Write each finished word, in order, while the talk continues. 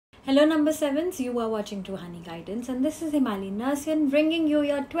Hello number 7s, you are watching Honey Guidance and this is Himali Nasian bringing you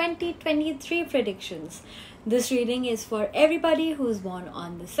your 2023 predictions. This reading is for everybody who is born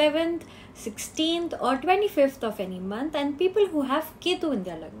on the 7th, 16th or 25th of any month and people who have Ketu in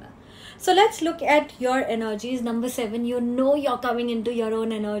their lagna. So let's look at your energies. Number 7, you know you're coming into your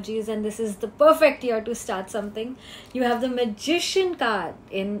own energies and this is the perfect year to start something. You have the Magician card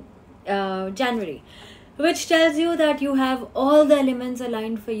in January, which tells you that you have all the elements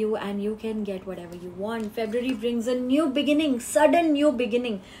aligned for you and you can get whatever you want. February brings a new beginning, sudden new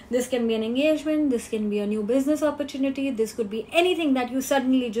beginning. This can be an engagement, this can be a new business opportunity, this could be anything that you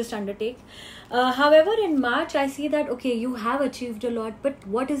suddenly just undertake. However, in March, I see that, okay, you have achieved a lot, but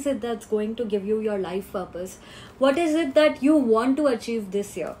what is it that's going to give you your life purpose? What is it that you want to achieve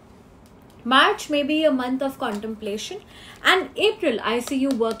this year? March may be a month of contemplation and April, I see you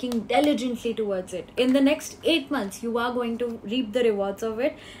working diligently towards it. In the next 8 months, you are going to reap the rewards of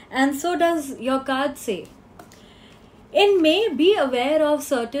it, and so does your card say. In May, be aware of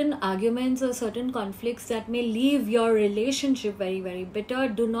certain arguments or certain conflicts that may leave your relationship very, very bitter.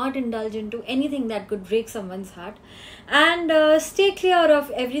 Do not indulge into anything that could break someone's heart, and stay clear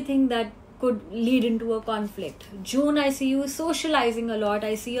of everything that could lead into a conflict. June, I see you socializing a lot.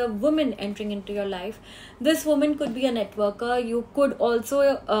 I see a woman entering into your life. This woman could be a networker. You could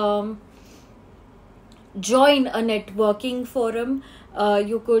also join a networking forum.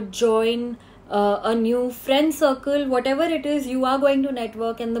 You could join a new friend circle. Whatever it is, you are going to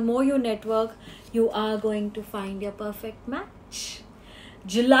network, and the more you network, you are going to find your perfect match.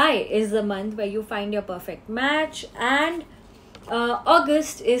 July is the month where you find your perfect match, and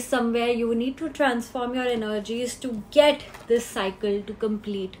August is somewhere you need to transform your energies to get this cycle to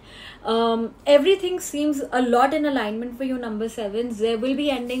complete. Everything seems a lot in alignment for you, number 7s. There will be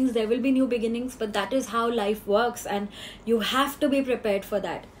endings, there will be new beginnings, but that is how life works and you have to be prepared for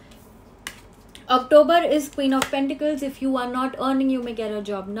that. October is Queen of Pentacles. If you are not earning, you may get a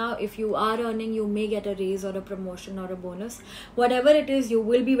job now. If you are earning, you may get a raise or a promotion or a bonus. Whatever it is, you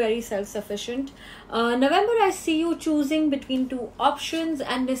will be very self-sufficient. November, I see you choosing between 2 options,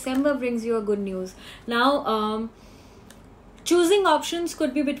 and December brings you a good news. Now, choosing options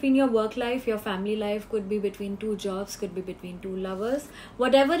could be between your work life, your family life, could be between 2 jobs, could be between 2 lovers.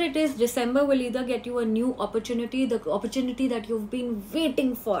 Whatever it is, December will either get you a new opportunity, the opportunity that you've been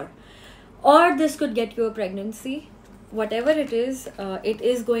waiting for, or this could get you a pregnancy. Whatever it is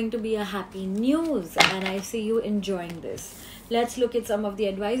going to be a happy news and I see you enjoying this. Let's look at some of the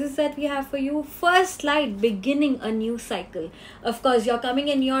advices that we have for you. First light, beginning a new cycle. Of course, you're coming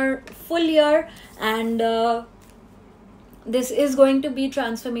in your full year and this is going to be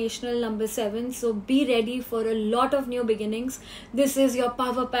transformational, number 7. So be ready for a lot of new beginnings. This is your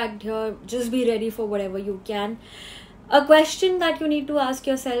power packed here. Just be ready for whatever you can. A question that you need to ask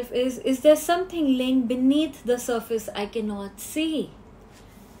yourself is there something laying beneath the surface I cannot see?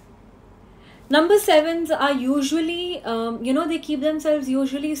 Number 7s are usually, they keep themselves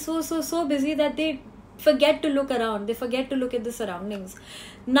usually so busy that they forget to look around. They forget to look at the surroundings.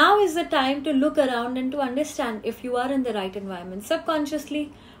 Now is the time to look around and to understand if you are in the right environment.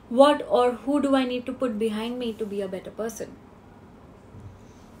 Subconsciously, what or who do I need to put behind me to be a better person?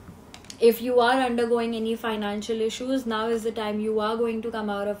 If you are undergoing any financial issues, now is the time you are going to come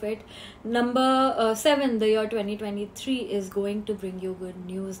out of it. Number 7, the year 2023 is going to bring you good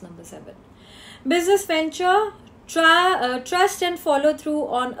news, number 7. Business venture, trust and follow through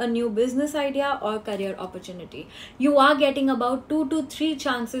on a new business idea or career opportunity. You are getting about 2 to 3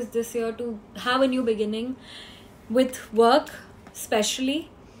 chances this year to have a new beginning with work, especially.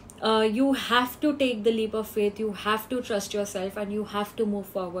 You have to take the leap of faith, you have to trust yourself and you have to move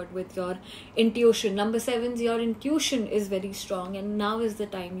forward with your intuition. Number 7s, your intuition is very strong and now is the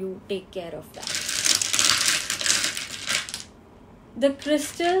time you take care of that. The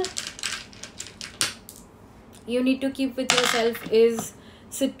crystal you need to keep with yourself is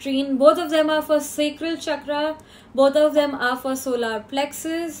citrine. Both of them are for sacral chakra, both of them are for solar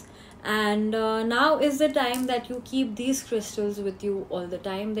plexus. And now is the time that you keep these crystals with you all the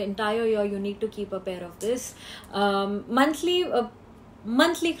time. The entire year you need to keep a pair of this.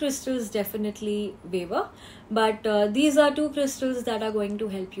 Monthly crystals definitely waver, but these are 2 crystals that are going to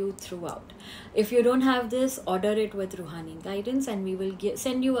help you throughout. If you don't have this, order it with Ruhani Guidance and we will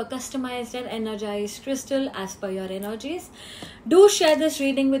send you a customized and energized crystal as per your energies. Do share this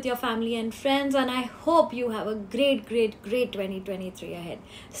reading with your family and friends and I hope you have a great 2023 ahead.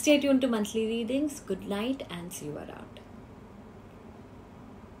 Stay tuned to monthly readings. Good night and see you around.